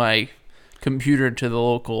selling my computer to the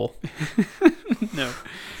local. No,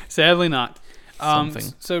 sadly not.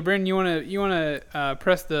 So Brandon, you wanna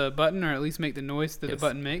press the button, or at least make the noise that the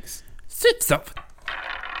button makes? Sit up.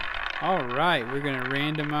 All right, we're gonna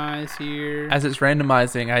randomize here. As it's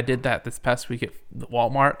randomizing, I did that this past week at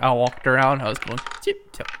Walmart. I walked around, I was going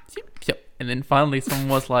chip chip chip chip, and then finally someone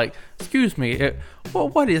was like, "Excuse me, well,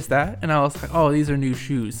 what is that?" And I was like, "Oh, these are new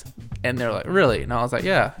shoes." And they're like, "Really?" And I was like,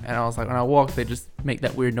 "Yeah." And I was like, when I walk, they just make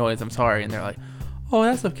that weird noise. I'm sorry. And they're like, "Oh,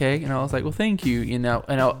 that's okay." And I was like, "Well, thank you."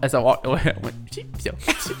 As I walked away, I went,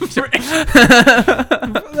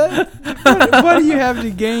 what do you have to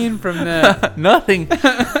gain from that? Nothing.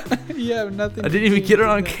 You have nothing. I didn't even get it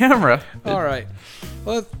on camera. All right.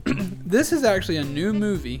 Well, this is actually a new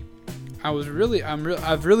movie. I've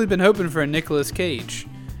really been hoping for a Nicolas Cage,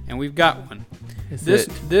 and we've got one.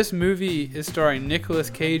 This movie is starring Nicolas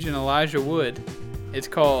Cage and Elijah Wood. It's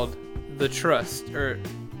called The Trust,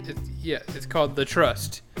 it's called The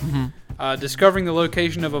Trust. Discovering the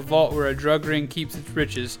location of a vault where a drug ring keeps its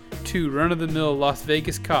riches, 2 run-of-the-mill Las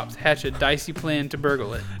Vegas cops hatch a dicey plan to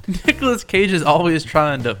burgle it. Nicolas Cage is always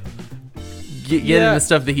trying to get into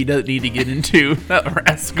stuff that he doesn't need to get into. That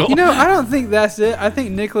rascal. I don't think that's it. I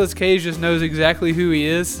think Nicolas Cage just knows exactly who he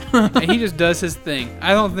is, and he just does his thing.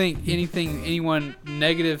 I don't think anything anyone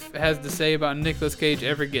negative has to say about Nicolas Cage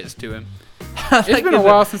ever gets to him. It's been a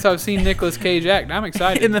while since I've seen Nicolas Cage act. I'm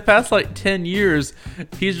excited. In the past 10 years,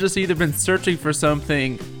 he's just either been searching for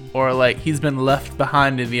something or like he's been left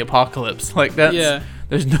behind in the apocalypse. Like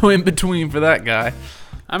there's no in between for that guy.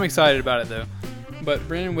 I'm excited about it though. But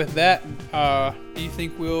Brandon, with that, do you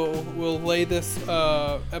think we'll lay this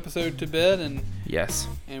episode to bed and yes,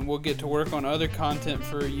 and we'll get to work on other content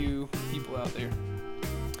for you people out there?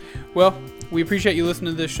 Well, we appreciate you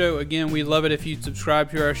listening to this show. Again, we'd love it if you'd subscribe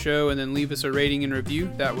to our show and then leave us a rating and review.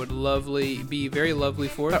 That would be very lovely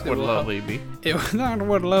for us. That would lovely be. That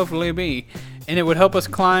would lovely be. And it would help us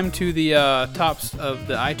climb to the tops of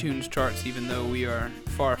the iTunes charts, even though we are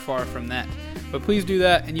far, far from that. But please do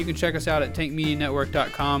that, and you can check us out at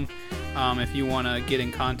tankmedianetwork.com if you want to get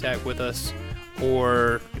in contact with us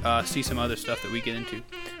or see some other stuff that we get into.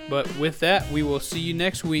 But with that, we will see you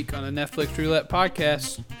next week on the Netflix Roulette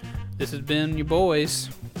Podcast. This has been your boys.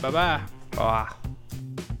 Bye-bye. Bye.